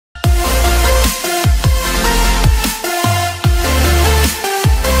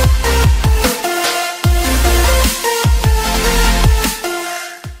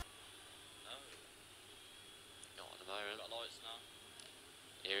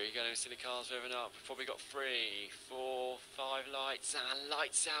we go. See the cars moving up. We've probably got 3, 4, 5 lights, and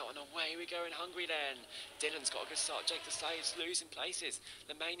lights out, and away we go in Hungary then. Dylan's got a good start. Jake the Slayer's losing places.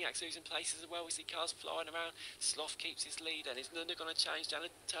 The Maniac's losing places as well. We see cars flying around. Sloth keeps his lead, and is Nunda going to change down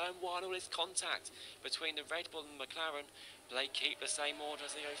in turn 1? All this contact between the Red Bull and McLaren. Blake keep the same order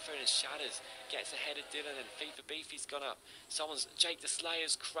as they go through, and Shatters gets ahead of Dylan, and FIFA Beefy's gone up. Jake the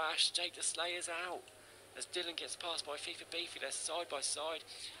Slayer's crashed. Jake the Slayer's out. As Dylan gets passed by FIFA Beefy, they're side by side.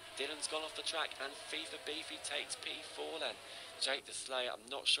 Dylan's gone off the track, and FIFA Beefy takes P4 then. Jake the Slayer, I'm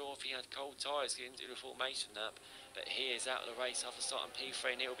not sure if he had cold tyres getting into the formation nap, but he is out of the race after starting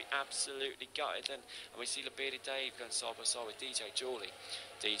P3, and he'll be absolutely gutted then. And we see the Bearded Dave going side by side with DJ Jawley.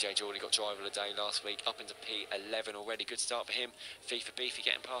 DJ Jawley got driver of the day last week, up into P11 already. Good start for him. FIFA Beefy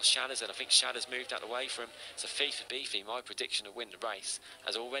getting past Shatters, and I think Shatters moved out of the way for him. So FIFA Beefy, my prediction to win the race,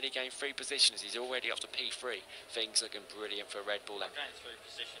 has already gained 3 positions. He's already up to P3. Things looking brilliant for Red Bull. Gained 3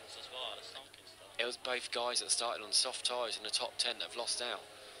 positions as well. That's something stuff. It was both guys that started on soft tyres in the top 10 that have lost out.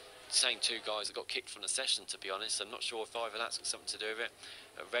 Same 2 guys that got kicked from the session, to be honest. I'm not sure if either that's got something to do with it.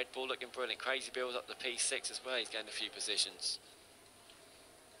 But Red Bull looking brilliant. Crazy Bill's up to P6 as well. He's gained a few positions.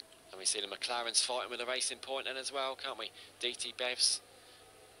 And we see the McLaren's fighting with a racing point then as well, can't we? DT Bevs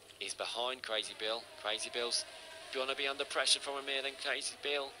is behind Crazy Bill. Crazy Bill's going to be under pressure from him here then. Crazy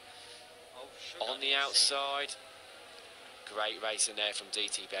Bill on the outside. Great racing there from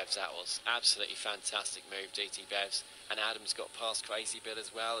DT Bevs, that was. Absolutely fantastic move, DT Bevs. And Adams got past Crazy Bill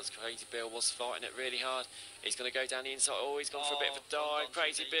as well, as Crazy Bill was fighting it really hard. He's going to go down the inside. Oh, he's gone for a bit of a dive.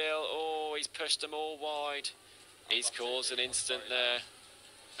 Crazy Bill, oh, he's pushed them all wide. He's caused an incident there.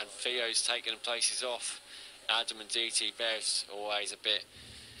 And Theo's taking places off. Adam and DT Bevs, always a bit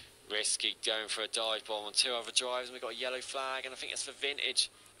risky, going for a dive bomb on 2 other drivers. And we've got a yellow flag, and I think it's for Vintage.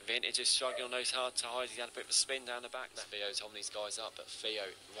 Vintage is struggling on those hard tyres. He's had a bit of a spin down the back. Theo's holding these guys up, but Theo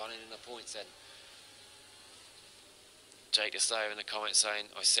running in the points then. Jake the Slayer in the comments saying,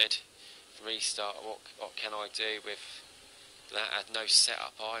 I said restart, what can I do with that? Had no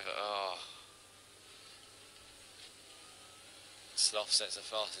setup either. Oh. Sloth sets the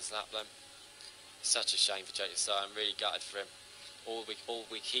fastest lap then. Such a shame for Jake the Slayer. I'm really gutted for him. All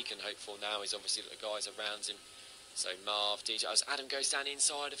week he can hope for now is obviously that the guys around him. So Marv, DJ, as Adam goes down the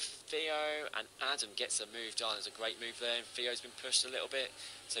inside of Theo, and Adam gets a move done. It's a great move there, and Theo's been pushed a little bit.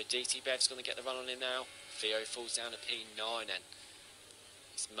 So DT Bev's going to get the run on him now. Theo falls down to P9 then.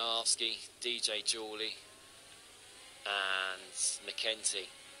 It's Marvsky, DJ Jawley, and McKenzie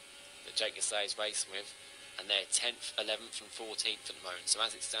that Jake the Slayer's racing with. And they're 10th, 11th and 14th at the moment. So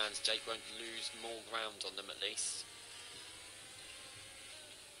as it stands, Jake won't lose more ground on them at least.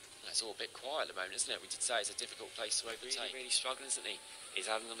 It's all a bit quiet at the moment, isn't it? We did say it's a difficult place to overtake. Really struggling, isn't he? Is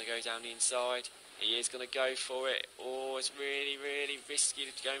Adam going to go down the inside? He is going to go for it. Oh, it's really, really risky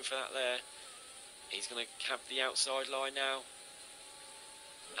going for that there. He's going to cap the outside line now.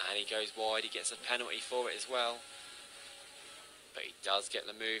 And he goes wide. He gets a penalty for it as well. But he does get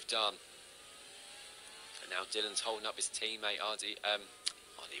the move done. And now Dylan's holding up his teammate,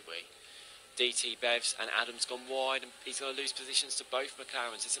 DT Bevs, and Adam's gone wide, and he's going to lose positions to both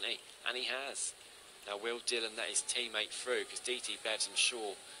McLarens, isn't he? And he has. Now will Dylan let his teammate through, because DT Bevs, I'm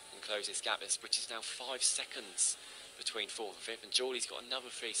sure, can close this gap, which is now 5 seconds between 4th and 5th, and Jawley's got another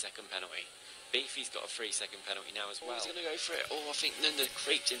 3-second penalty. Beefy's got a 3-second penalty now as well. He's going to go for it. Oh, I think Nunda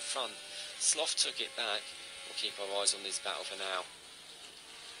creeped in front. Sloth took it back. We'll keep our eyes on this battle for now.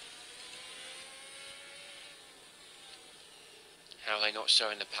 How are they not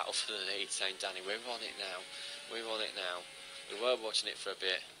showing the battle for the lead, saying, Danny, we're on it now. We're on it now. We were watching it for a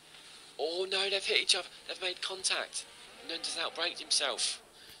bit. Oh no, they've hit each other. They've made contact. Nunda's outbraked himself.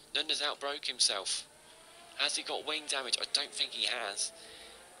 Nunda's outbroke himself. Has he got wing damage? I don't think he has.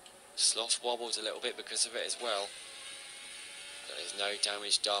 Sloth wobbles a little bit because of it as well. But there's no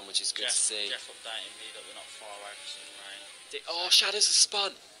damage done, which is good to see. Jeff updating me that we're not far away from some rain. Oh, Shadows has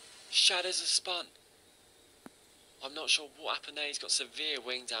spun. Shadows has spun. I'm not sure what happened there. He's got severe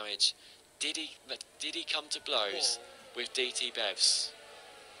wing damage. Did he come to blows with DT Bevs?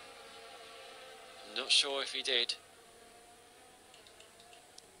 I'm not sure if he did.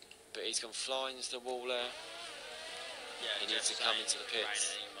 But he's gone flying into the wall there. Yeah, he needs to come into the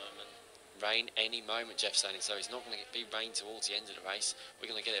pits. Rain any moment, Jeff's saying. So it's not going to be rain towards the end of the race. We're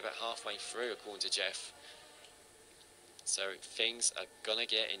going to get it about halfway through, according to Jeff. So things are going to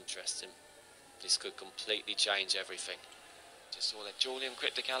get interesting. This could completely change everything. Just saw that Jawley on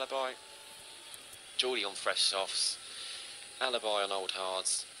cryptic alibi. Jawley on fresh softs. Alibi on old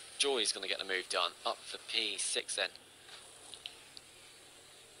hards. Jawley's going to get the move done. Up for P6 then.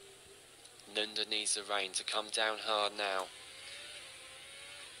 Nunda needs the rain to come down hard now.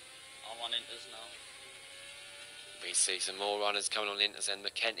 on Inters now. We see some more runners coming on Inters then.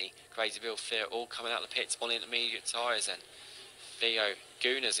 McKenty, Crazy Bill, Theo all coming out the pits on intermediate tyres then. Theo,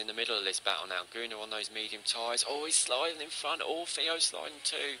 Gooner's in the middle of this battle now. Gooner on those medium tyres. Oh, he's sliding in front. Oh, Theo's sliding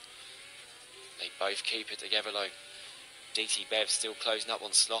too. They both keep it together though. DT Bev still closing up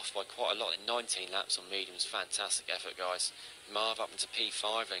on Sloth by quite a lot in 19 laps on mediums. Fantastic effort, guys. Marv up into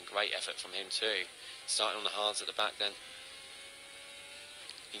P5 then. Great effort from him too. Starting on the hards at the back then.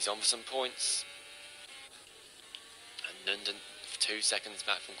 He's on for some points. And Nunden 2 seconds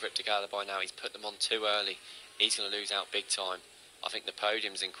back from Cryptic Alibi now. He's put them on too early. He's going to lose out big time. I think the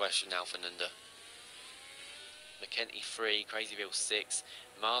podium's in question now for Nunda. McKenty 3, Crazy Bill 6,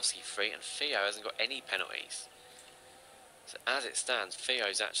 Marvsky 3, and Theo hasn't got any penalties. So as it stands,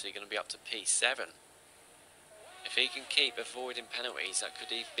 Theo's actually going to be up to P7. If he can keep avoiding penalties, that could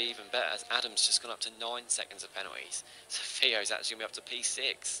be even better, as Adam's just gone up to 9 seconds of penalties. So Theo's actually going to be up to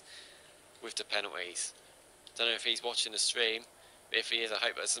P6 with the penalties. Don't know if he's watching the stream, but if he is, I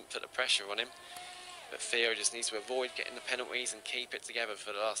hope it doesn't put the pressure on him. But Theo just needs to avoid getting the penalties and keep it together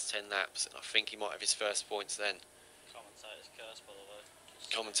for the last 10 laps. And I think he might have his first points then. Commentator's curse, by the way.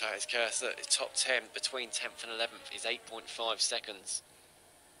 Commentator's curse. Look, his top 10 between 10th and 11th is 8.5 seconds.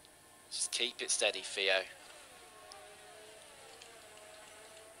 Just keep it steady, Theo.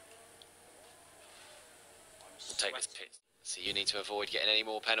 We'll take this pit. So you need to avoid getting any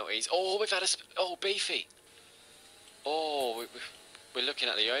more penalties. Oh, we've had a... Oh, Beefy. Oh, we're looking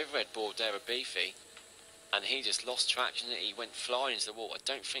at the overhead board there of Beefy. And he just lost traction. He went flying into the wall. I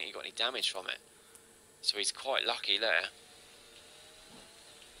don't think he got any damage from it. So he's quite lucky there.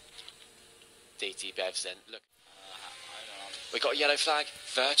 DT Bevs then. Look. We got a yellow flag.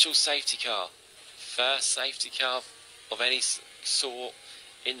 Virtual safety car. First safety car of any sort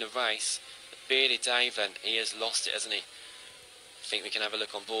in the race. Bearded Dave then. He has lost it, hasn't he? I think we can have a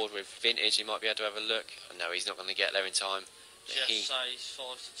look on board with Vintage. He might be able to have a look. Oh, no, he's not going to get there in time. Just say 5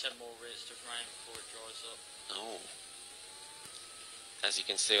 to 10 more rears of rain before it dries up. Oh. As you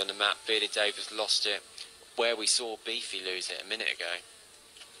can see on the map, Bearded Dave has lost it where we saw Beefy lose it a minute ago.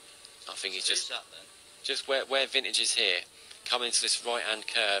 I think he's just where Vintage is here, coming into this right hand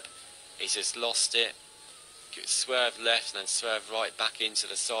curb, he's just lost it, swerved left and then swerved right back into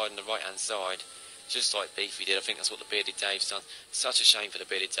the side on the right hand side, just like Beefy did. I think that's what the Bearded Dave's done. Such a shame for the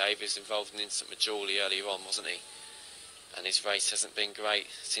Bearded Dave. He was involved in Instant Majorly earlier on, wasn't he? And his race hasn't been great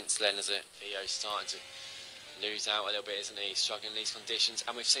since then, has it? Theo's starting to lose out a little bit, isn't he? He's struggling in these conditions.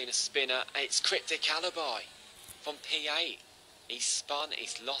 And we've seen a spinner. It's Cryptic Alibi from P8. He's spun,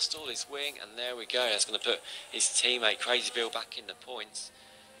 he's lost all his wing, and there we go. That's going to put his teammate Crazy Bill back in the points.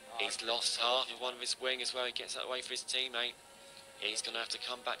 He's lost half of one of his wing as well. He gets that away for his teammate. He's going to have to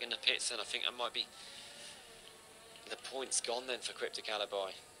come back in the pits, and I think that might be the points gone then for Cryptic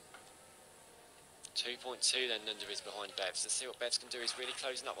Alibi. 2.2 then Nunda is behind Bevs. Let's see what Bevs can do. He's really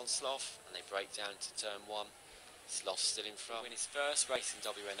closing up on Sloth, and they break down to turn 1. Sloth's still in front. In his first race in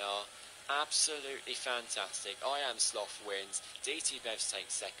WNR, absolutely fantastic. I Am Sloth wins. DT Bevs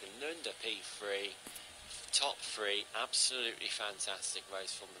takes second. Nunda P3. Top 3. Absolutely fantastic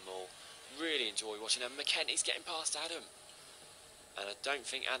race from them all. Really enjoy watching them. McKenty's getting past Adam. And I don't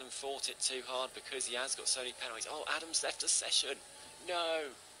think Adam fought it too hard because he has got so many penalties. Oh, Adam's left the session. No.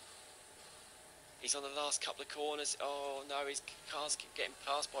 He's on the last couple of corners. Oh no, his car's getting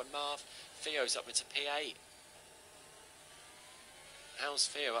passed by Marv. Theo's up into P8. How's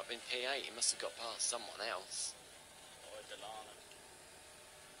Theo up in P8? He must have got past someone else.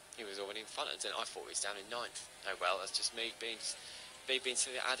 He was already in front of him. I thought he was down in 9th. Oh well, that's just me being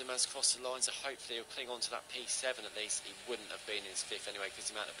silly. Adam has crossed the line, so hopefully he'll cling on to that P7 at least. He wouldn't have been in his 5th anyway because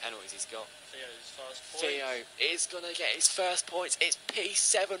the amount of penalties he's got. Theo's first points. Theo is going to get his first points. It's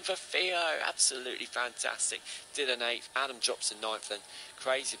P7 for Theo. Absolutely fantastic. Did an 8th. Adam drops to 9th then.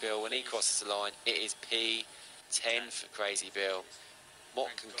 Crazy Bill, when he crosses the line, it is P10 for Crazy Bill.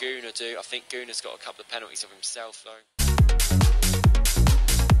 What can Gooner do? I think Gooner's got a couple of penalties of himself though.